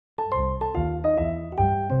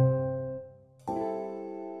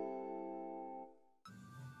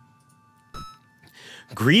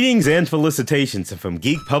Greetings and felicitations from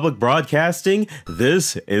Geek Public Broadcasting.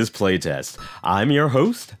 This is Playtest. I'm your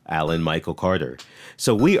host, Alan Michael Carter.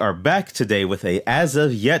 So we are back today with a as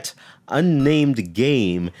of yet unnamed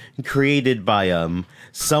game created by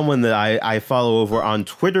someone that I follow over on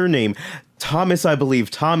Twitter named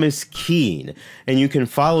Thomas Keene. And you can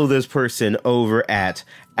follow this person over at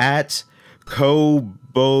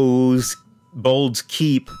Kobolds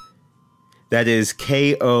Keep. That is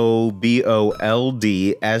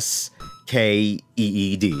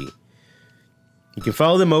KOBOLDSKEED. You can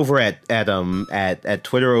follow them over at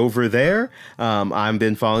Twitter over there. I've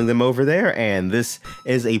been following them over there, and this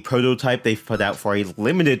is a prototype they've put out for a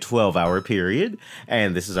limited 12-hour period.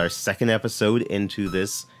 And this is our second episode into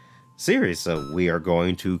this series, so we are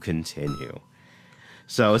going to continue.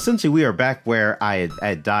 So essentially, we are back where I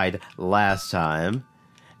had died last time,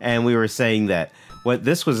 and we were saying that what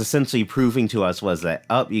this was essentially proving to us was that,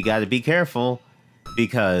 you gotta be careful,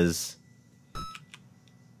 because...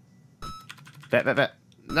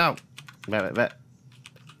 No!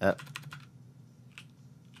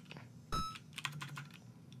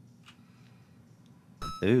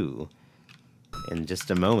 Ooh. In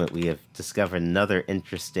just a moment, we have discovered another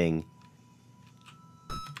interesting...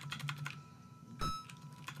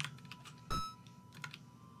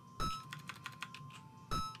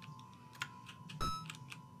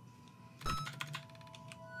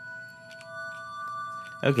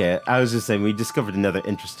 Okay, I was just saying, we discovered another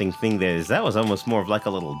interesting thing there, is that was almost more of like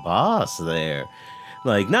a little boss there.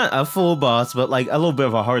 Like, not a full boss, but like a little bit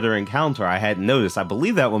of a harder encounter I hadn't noticed. I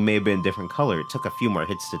believe that one may have been a different color. It took a few more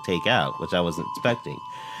hits to take out, which I wasn't expecting.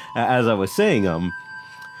 As I was saying,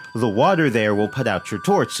 the water there will put out your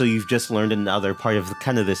torch, so you've just learned another part of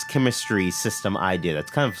kind of this chemistry system idea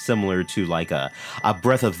that's kind of similar to like a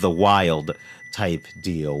Breath of the Wild type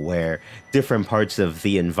deal, where different parts of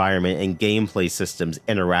the environment and gameplay systems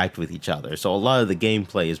interact with each other. So a lot of the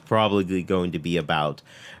gameplay is probably going to be about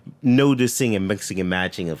noticing and mixing and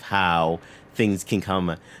matching of how things can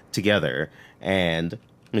come together. And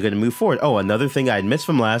I'm going to move forward. Oh, another thing I had missed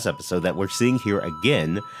from last episode that we're seeing here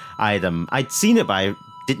again. I'd seen it, but I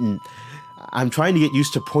didn't... I'm trying to get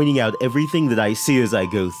used to pointing out everything that I see as I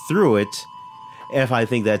go through it, if I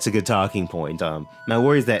think that's a good talking point. My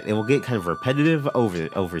worry is that it will get kind of repetitive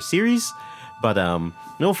over series, but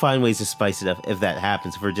we'll find ways to spice it up if that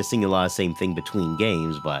happens, if we're just seeing a lot of same thing between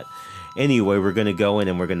games. But anyway, we're going to go in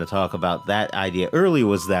and we're going to talk about that idea. Earlier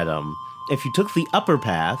was that if you took the upper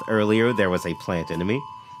path, earlier there was a plant enemy,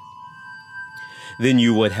 then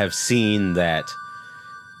you would have seen that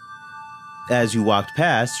as you walked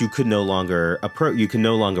past, you could no longer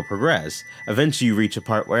progress. Eventually, you reach a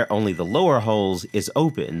part where only the lower holes is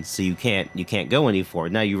open, so you can't go any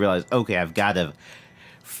forward. Now you realize, okay, I've got to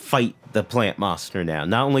fight the plant monster now.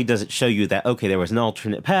 Not only does it show you that, okay, there was an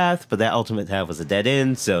alternate path, but that alternate path was a dead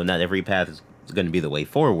end, so not every path is going to be the way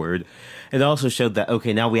forward. It also showed that,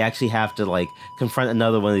 okay, now we actually have to, like, confront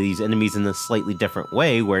another one of these enemies in a slightly different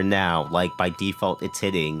way, where now, like, by default, it's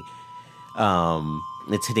hitting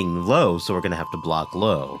low, so we're going to have to block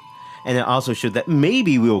low. And it also showed that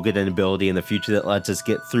maybe we will get an ability in the future that lets us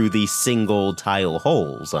get through these single tile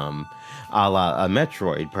holes, a la a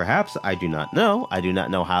Metroid. Perhaps, I do not know. I do not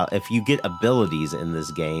know how, if you get abilities in this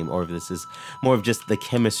game, or if this is more of just the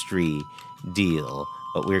chemistry deal.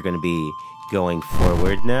 But we're going to be going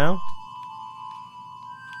forward now.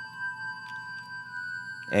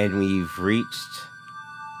 And we've reached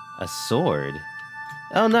a sword.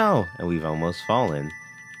 Oh no! And we've almost fallen.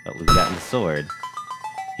 But we've gotten the sword.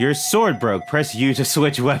 Your sword broke. Press U to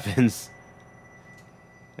switch weapons.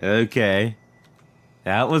 Okay.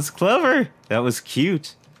 That was clever. That was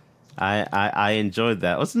cute. I enjoyed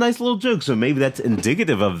that. It was a nice little joke, so maybe that's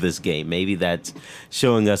indicative of this game. Maybe that's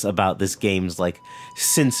showing us about this game's, like,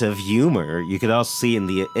 sense of humor. You could also see in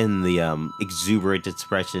the exuberant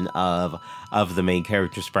expression of the main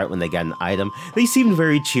character sprite when they got an item. They seemed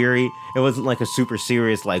very cheery. It wasn't like a super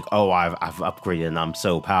serious, like, oh, I've upgraded and I'm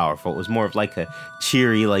so powerful. It was more of like a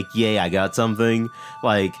cheery, like, yay, I got something.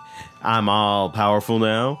 Like, I'm all powerful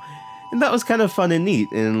now. And that was kind of fun and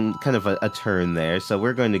neat, and kind of a turn there. So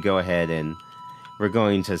we're going to go ahead and we're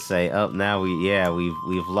going to say, oh, now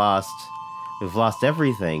we've lost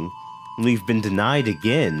everything. We've been denied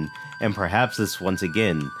again, and perhaps this once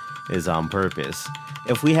again is on purpose.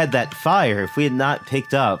 If we had that fire, if we had not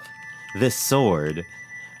picked up this sword,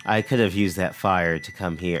 I could have used that fire to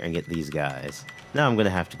come here and get these guys. Now I'm going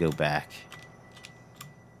to have to go back.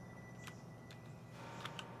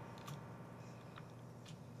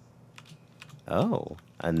 Oh,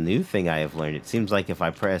 a new thing I have learned. It seems like if I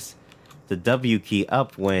press the W key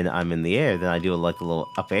up when I'm in the air, then I do like a little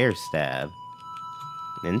up air stab.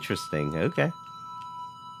 Interesting. Okay.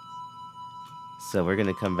 So we're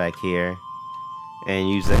gonna come back here and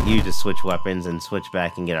use you to switch weapons and switch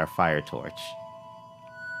back and get our fire torch.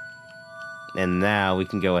 And now we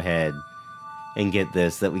can go ahead and get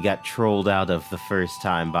this that we got trolled out of the first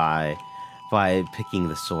time by picking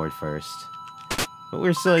the sword first. But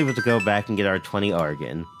we're still able to go back and get our 20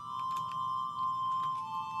 Argon.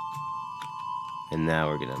 And now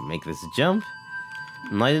we're gonna make this jump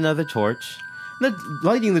and light another torch.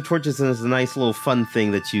 Lighting the torches is a nice little fun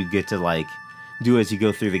thing that you get to, like, do as you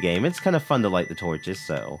go through the game. It's kind of fun to light the torches,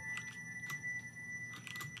 so...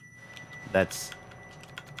 That's...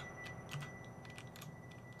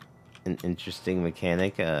 an interesting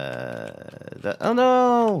mechanic. Oh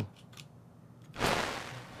no!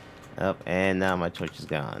 Oh, and now my torch is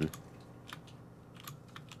gone.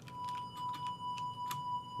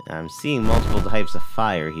 I'm seeing multiple types of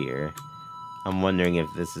fire here. I'm wondering if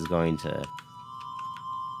this is going to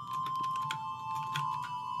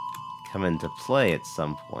come into play at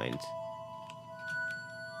some point.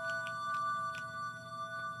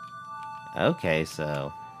 Okay,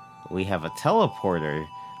 so we have a teleporter.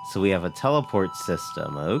 So we have a teleport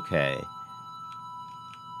system. Okay.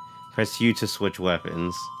 Press U to switch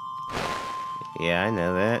weapons. Yeah, I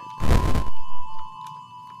know that.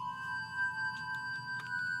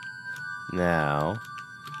 Now,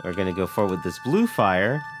 we're gonna go forward with this blue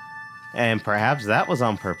fire. And perhaps that was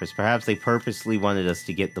on purpose. Perhaps they purposely wanted us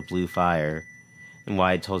to get the blue fire. And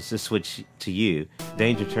why it told us to switch to you.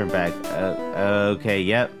 Danger, turn back. Okay,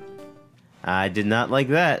 yep. I did not like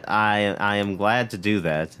that. I am glad to do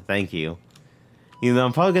that. Thank you. You know,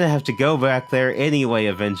 I'm probably gonna have to go back there anyway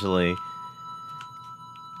eventually.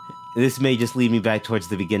 This may just lead me back towards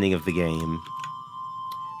the beginning of the game.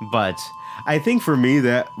 But I think for me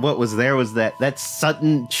that what was there was that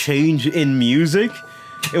sudden change in music.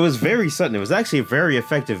 It was very sudden. It was actually a very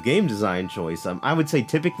effective game design choice. I would say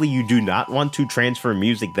typically you do not want to transfer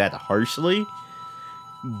music that harshly.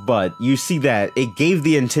 But you see that it gave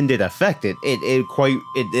the intended effect.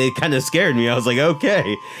 It kind of scared me. I was like,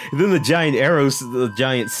 okay. And then the giant arrows, the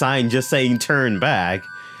giant sign just saying turn back,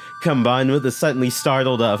 combined with the suddenly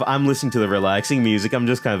startled of, I'm listening to the relaxing music, I'm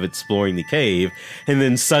just kind of exploring the cave, and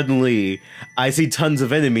then suddenly I see tons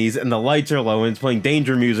of enemies and the lights are low and it's playing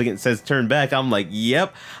danger music and it says turn back. I'm like,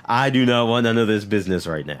 yep, I do not want none of this business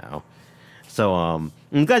right now. So,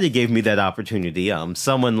 I'm glad you gave me that opportunity.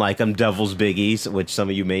 Someone like Devil's Biggies, which some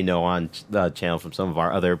of you may know on the channel from some of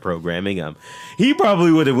our other programming, he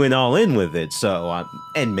probably would have went all in with it. So,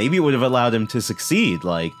 and maybe it would have allowed him to succeed.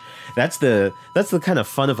 Like, that's the kind of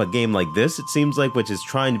fun of a game like this, it seems like, which is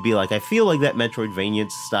trying to be like, I feel like that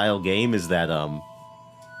Metroidvania style game is that,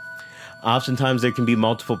 oftentimes there can be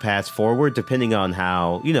multiple paths forward depending on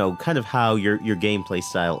how, you know, kind of how your gameplay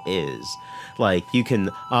style is. Like, you can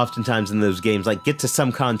oftentimes in those games, like, get to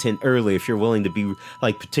some content early if you're willing to be,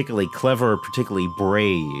 like, particularly clever or particularly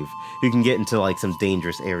brave. You can get into, like, some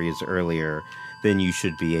dangerous areas earlier than you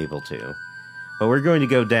should be able to. But we're going to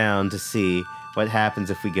go down to see what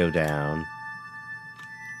happens if we go down.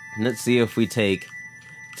 And let's see if we take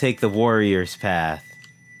the warrior's path.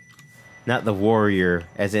 Not the warrior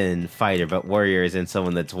as in fighter, but warrior as in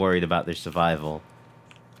someone that's worried about their survival.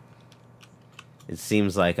 It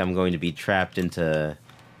seems like I'm going to be trapped into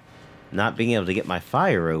not being able to get my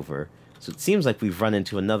fire over. So it seems like we've run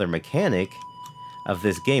into another mechanic of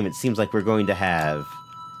this game. It seems like we're going to have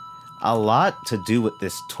a lot to do with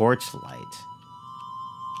this torchlight.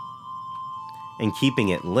 And keeping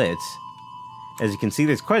it lit. As you can see,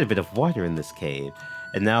 there's quite a bit of water in this cave.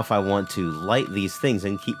 And now if I want to light these things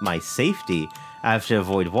and keep my safety, I have to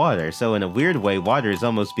avoid water. So in a weird way, water has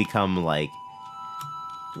almost become like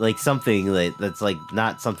something that's like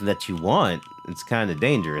not something that you want. It's kind of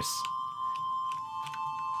dangerous.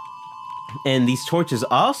 And these torches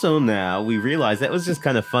also now, we realize that was just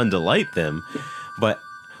kind of fun to light them. But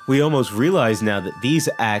we almost realize now that these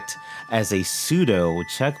act as a pseudo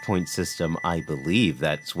checkpoint system. I believe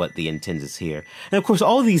that's what the intent is here. And of course,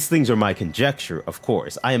 all these things are my conjecture, of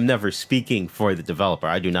course. I am never speaking for the developer.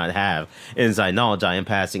 I do not have inside knowledge I am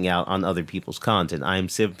passing out on other people's content. I am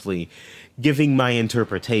simply giving my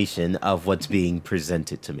interpretation of what's being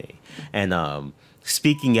presented to me. And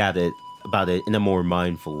speaking about it in a more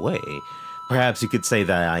mindful way. Perhaps you could say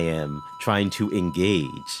that I am trying to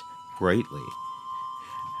engage greatly.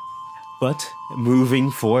 But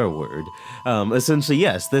moving forward, essentially,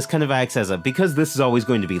 yes, this kind of acts as because this is always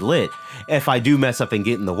going to be lit, if I do mess up and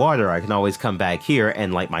get in the water, I can always come back here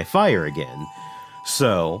and light my fire again.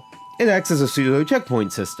 So, it acts as a pseudo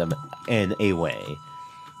checkpoint system in a way.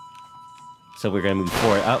 So we're going to move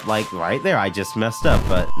forward up, like right there, I just messed up,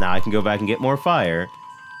 but now I can go back and get more fire.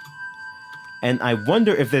 And I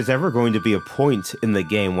wonder if there's ever going to be a point in the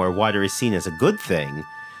game where water is seen as a good thing.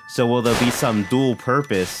 So will there be some dual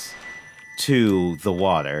purpose to the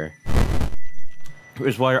water? Or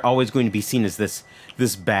is water always going to be seen as this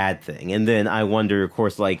bad thing? And then I wonder, of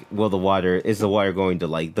course, like, is the water going to,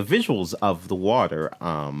 like, the visuals of the water,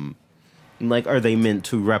 like, are they meant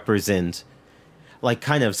to represent, like,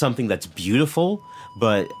 kind of something that's beautiful,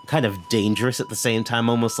 but kind of dangerous at the same time,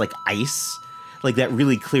 almost like ice? Like that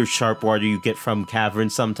really clear, sharp water you get from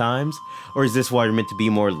caverns sometimes? Or is this water meant to be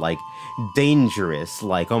more, like, dangerous,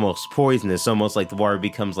 like, almost poisonous, almost like the water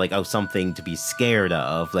becomes, like, oh, something to be scared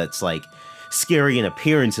of that's, like, scary in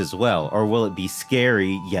appearance as well? Or will it be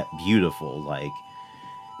scary yet beautiful? Like,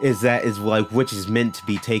 which is meant to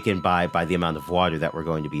be taken by the amount of water that we're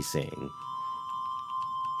going to be seeing?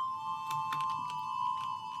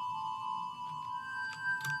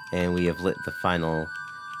 And we have lit the final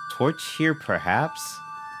torch here, perhaps,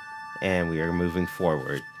 and we are moving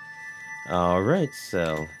forward. Alright,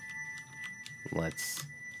 so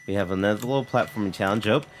we have another little platforming challenge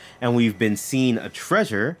up, and we've been seeing a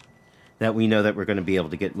treasure that we know that we're going to be able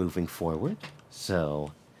to get moving forward.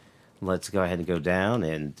 So let's go ahead and go down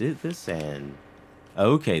and do this. And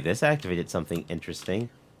okay, this activated something interesting.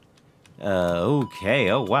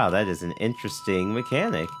 Okay, oh wow, that is an interesting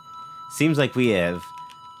mechanic. Seems like we have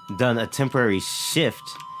done a temporary shift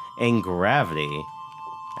in gravity.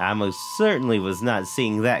 I most certainly was not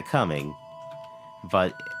seeing that coming,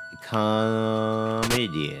 but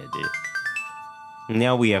it did.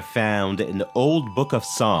 Now we have found an old book of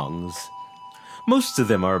songs. Most of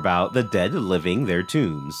them are about the dead leaving their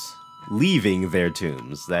tombs,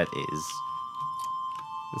 that is.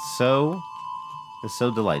 So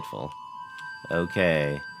delightful.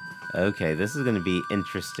 Okay, this is gonna be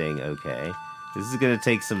interesting, okay. This is gonna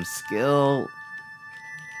take some skill.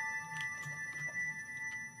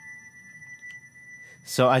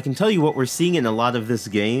 So I can tell you what we're seeing in a lot of this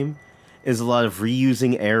game is a lot of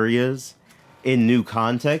reusing areas in new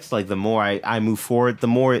context. Like, the more I move forward, the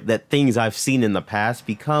more that things I've seen in the past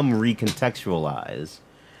become recontextualized.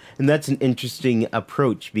 And that's an interesting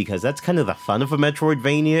approach, because that's kind of the fun of a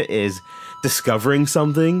Metroidvania, is discovering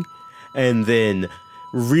something and then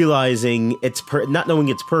realizing not knowing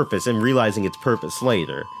its purpose and realizing its purpose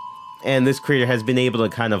later. And this creator has been able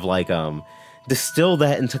to kind of like distill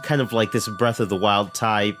that into kind of like this Breath of the Wild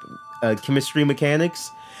type chemistry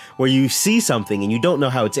mechanics, where you see something and you don't know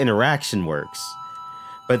how its interaction works,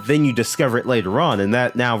 but then you discover it later on, and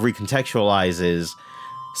that now recontextualizes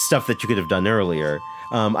stuff that you could have done earlier.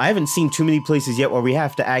 I haven't seen too many places yet where we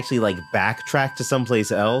have to actually like backtrack to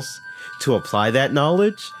someplace else to apply that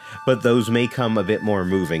knowledge, but those may come a bit more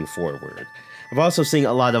moving forward. I've also seen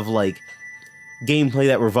a lot of like gameplay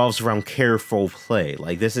that revolves around careful play.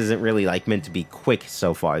 Like, this isn't really like meant to be quick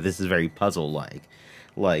so far. This is very puzzle-like.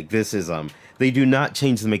 Like, this is they do not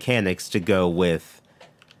change the mechanics to go with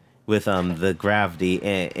the gravity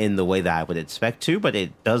in the way that I would expect to, but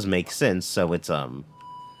it does make sense. So it's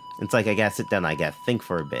like I gotta sit down, I gotta think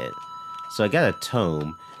for a bit. So I got a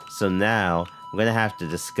tome. So now I'm gonna have to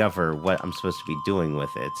discover what I'm supposed to be doing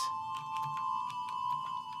with it.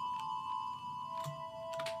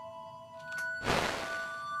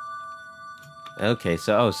 Okay,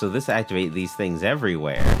 so this activates these things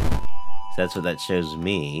everywhere. So that's what that shows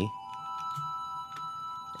me.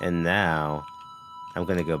 And now I'm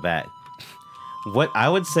gonna go back. What I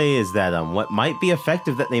would say is that what might be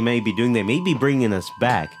effective that they may be doing, they may be bringing us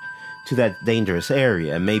back to that dangerous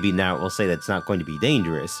area. And maybe now it will say that's not going to be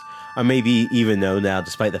dangerous. Or maybe even though now,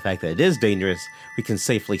 despite the fact that it is dangerous, we can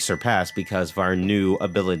safely surpass because of our new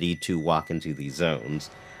ability to walk into these zones.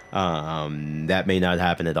 That may not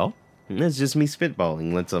happen at all. It's just me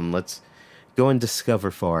spitballing. Let's go and discover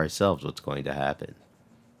for ourselves what's going to happen.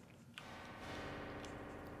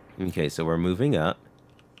 Okay, so we're moving up.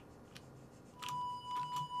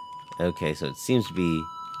 Okay, so it seems to be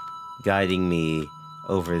guiding me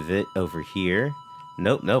over here.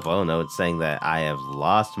 Nope. Oh no, it's saying that I have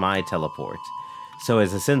lost my teleport. So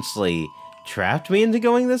it's essentially trapped me into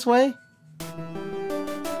going this way?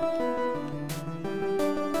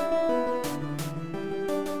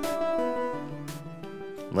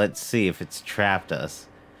 Let's see if it's trapped us.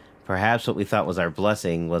 Perhaps what we thought was our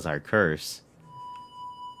blessing was our curse.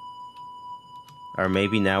 Or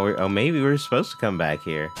maybe now maybe we're supposed to come back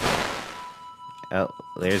here. Oh,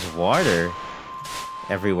 there's water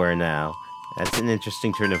everywhere now. That's an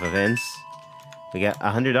interesting turn of events. We got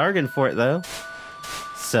 100 Argon for it, though.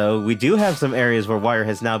 So we do have some areas where water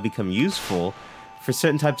has now become useful for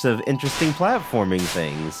certain types of interesting platforming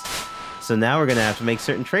things. So now we're going to have to make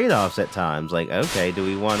certain trade-offs at times. Like, okay, do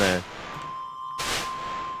we want to...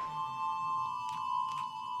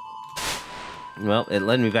 Well, it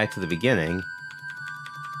led me back to the beginning.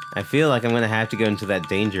 I feel like I'm gonna have to go into that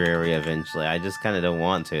danger area eventually. I just kind of don't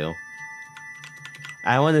want to.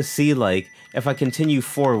 I want to see, like, if I continue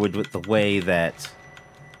forward with the way that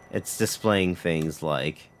it's displaying things,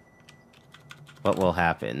 like, what will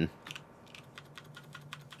happen.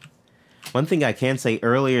 One thing I can say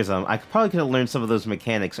earlier is I probably could have learned some of those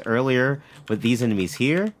mechanics earlier with these enemies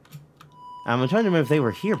here. I'm trying to remember if they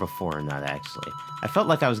were here before or not, actually. I felt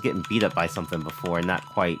like I was getting beat up by something before and not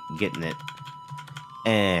quite getting it.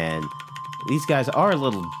 And these guys are a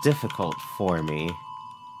little difficult for me,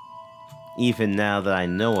 even now that I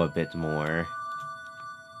know a bit more.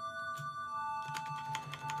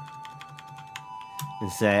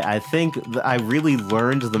 And say, I think I really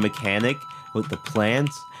learned the mechanic with the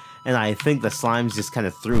plants, and I think the slimes just kind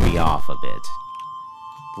of threw me off a bit.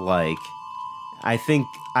 Like, I think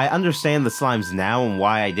I understand the slimes now and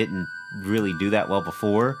why I didn't really do that well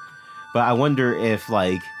before, but I wonder if,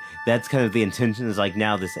 like, that's kind of the intention, is like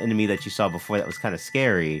now this enemy that you saw before that was kind of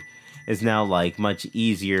scary is now, like, much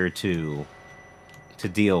easier to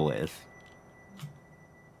deal with.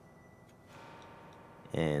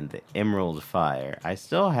 And the Emerald Fire. I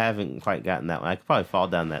still haven't quite gotten that one. I could probably fall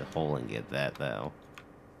down that hole and get that, though.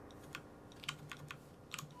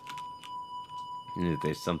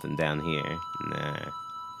 There's something down here. Nah.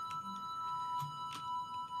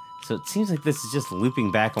 So it seems like this is just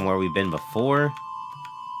looping back on where we've been before.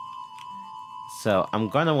 So I'm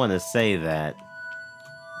gonna want to say that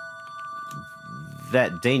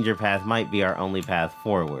that danger path might be our only path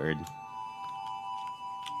forward.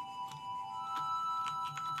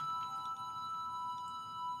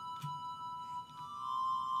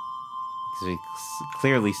 Because we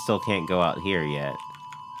clearly still can't go out here yet.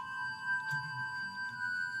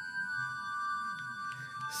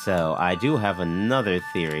 So, I do have another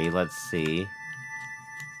theory. Let's see.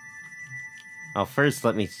 Well, first,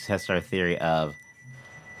 let me test our theory of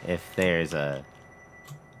if there's a...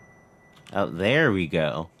 Oh, there we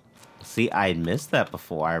go. See, I missed that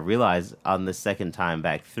before. I realized on the second time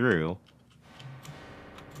back through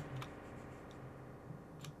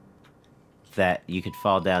that you could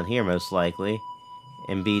fall down here, most likely,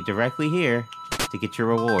 and be directly here to get your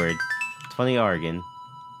reward. 20 Argon.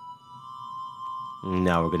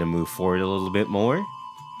 Now we're going to move forward a little bit more.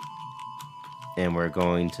 And we're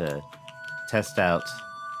going to test out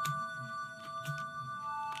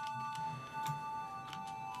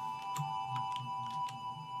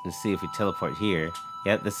and see if we teleport here.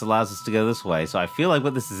 Yep, this allows us to go this way. So I feel like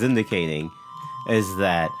what this is indicating is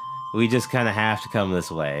that we just kind of have to come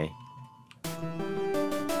this way.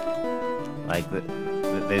 Like,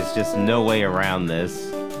 there's just no way around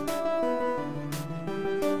this.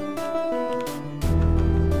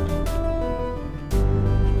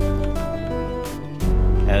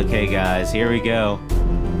 Okay, guys, here we go.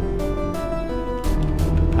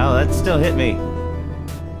 Oh, that still hit me.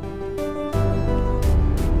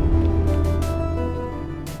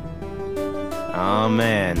 Oh,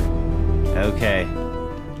 man. Okay.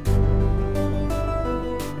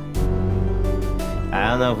 I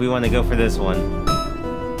don't know if we want to go for this one,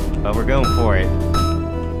 but we're going for it.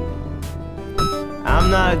 I'm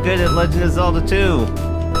not good at Legend of Zelda 2.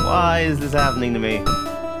 Why is this happening to me?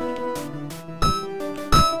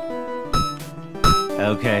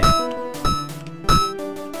 Okay.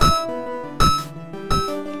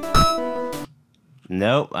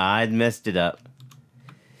 Nope, I'd messed it up.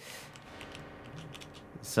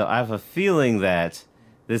 So I have a feeling that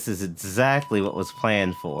this is exactly what was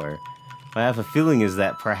planned for. What I have a feeling is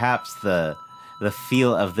that perhaps the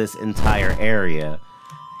feel of this entire area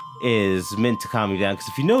is meant to calm you down. Because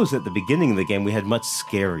if you notice at the beginning of the game, we had much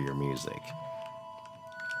scarier music.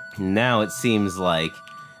 Now it seems like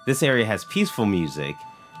this area has peaceful music,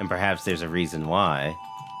 and perhaps there's a reason why.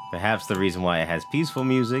 Perhaps the reason why it has peaceful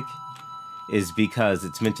music is because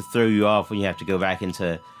it's meant to throw you off when you have to go back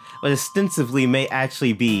into what ostensibly may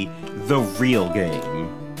actually be the real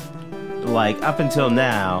game. Like, up until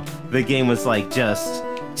now, the game was like just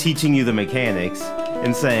teaching you the mechanics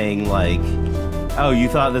and saying like, oh, you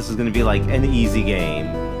thought this was gonna be like an easy game.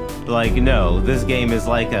 Like, no, this game is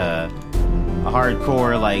like a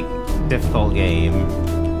hardcore, like, difficult game.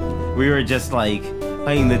 We were just like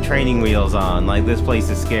putting the training wheels on, like, this place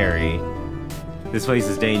is scary. This place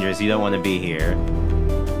is dangerous, you don't want to be here.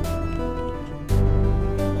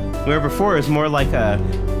 Where before it was more like a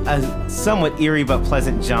somewhat eerie but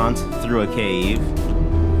pleasant jaunt through a cave.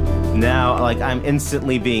 Now, like, I'm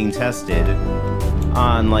instantly being tested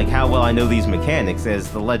on, like, how well I know these mechanics,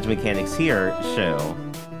 as the ledge mechanics here show.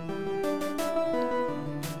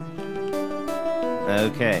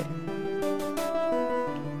 Okay.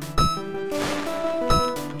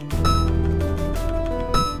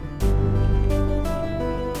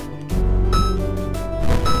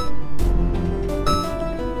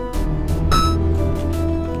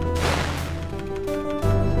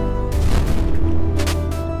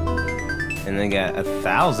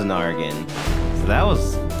 1,000 Argon. So that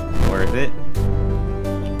was worth it.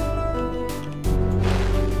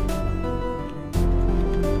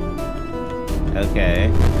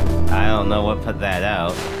 Okay. I don't know what put that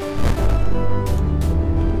out.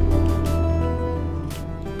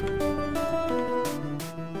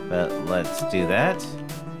 But let's do that.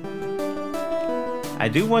 I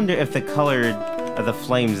do wonder if the color of the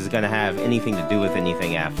flames is going to have anything to do with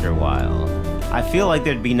anything after a while. I feel like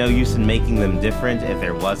there'd be no use in making them different if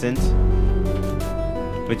there wasn't.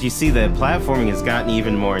 But you see, the platforming has gotten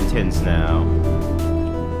even more intense now.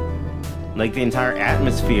 Like, the entire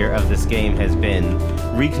atmosphere of this game has been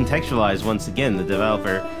recontextualized once again. The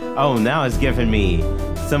developer, oh, now has given me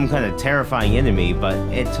some kind of terrifying enemy, but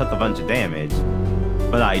it took a bunch of damage.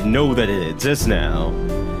 But I know that it exists now.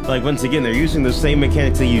 Like, once again, they're using the same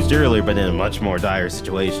mechanics they used earlier, but in a much more dire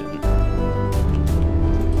situation.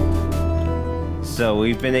 So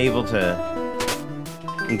we've been able to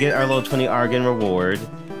get our little 20 Argon reward.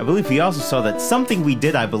 I believe we also saw that something we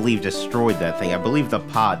did, I believe, destroyed that thing. I believe the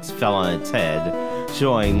pots fell on its head,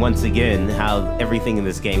 showing once again how everything in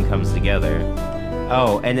this game comes together.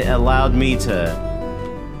 Oh, and it allowed me to...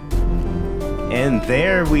 And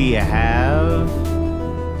there we have...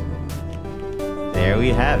 There we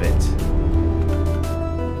have it.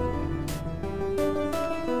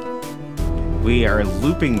 We are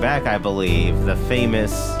looping back, I believe, the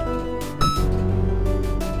famous...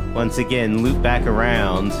 Once again, loop back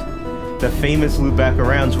around. The famous loop back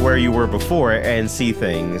around to where you were before and see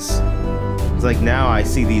things. It's like, now I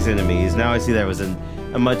see these enemies. Now I see there was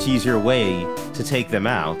a much easier way to take them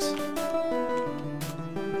out.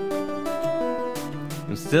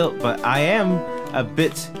 And still, but I am a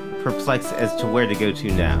bit perplexed as to where to go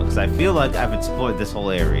to now, because I feel like I've explored this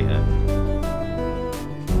whole area.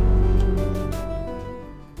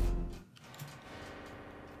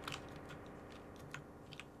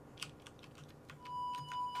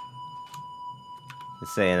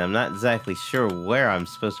 Saying I'm not exactly sure where I'm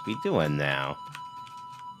supposed to be doing now.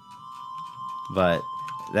 But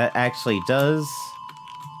that actually does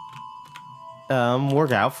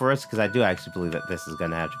work out for us, because I do actually believe that this is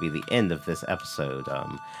going to have to be the end of this episode.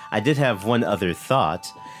 I did have one other thought,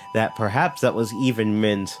 that perhaps that was even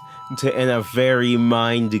meant to in a very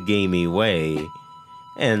mind-gamey way.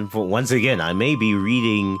 And once again, I may be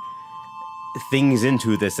reading things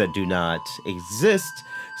into this that do not exist,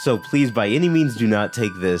 so please, by any means, do not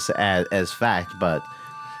take this as fact, but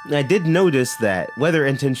I did notice that, whether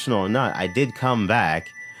intentional or not, I did come back.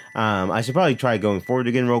 I should probably try going forward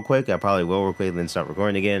again real quick. I probably will real quick and then start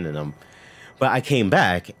recording again. And but I came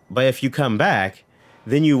back. But if you come back,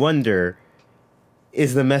 then you wonder,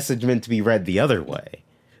 is the message meant to be read the other way?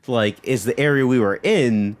 Like, is the area we were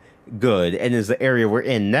in good? And is the area we're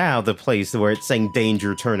in now the place where it's saying,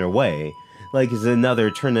 danger, turn away? Like, is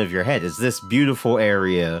another turn of your head? Is this beautiful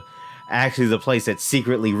area actually the place that's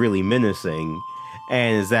secretly really menacing?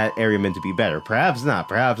 And is that area meant to be better? Perhaps not.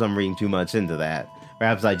 Perhaps I'm reading too much into that.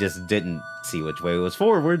 Perhaps I just didn't see which way was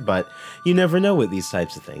forward, but you never know with these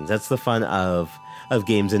types of things. That's the fun of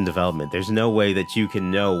games in development. There's no way that you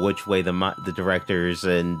can know which way the directors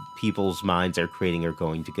and people's minds are creating are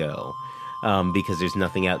going to go. Because there's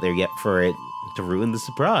nothing out there yet for it to ruin the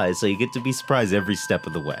surprise. So you get to be surprised every step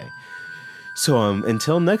of the way. So,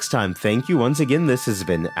 until next time, thank you once again. This has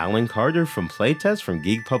been Alan Carter from Playtest from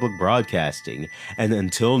Geek Public Broadcasting. And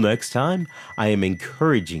until next time, I am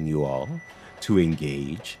encouraging you all to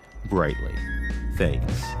engage brightly.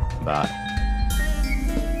 Thanks. Bye.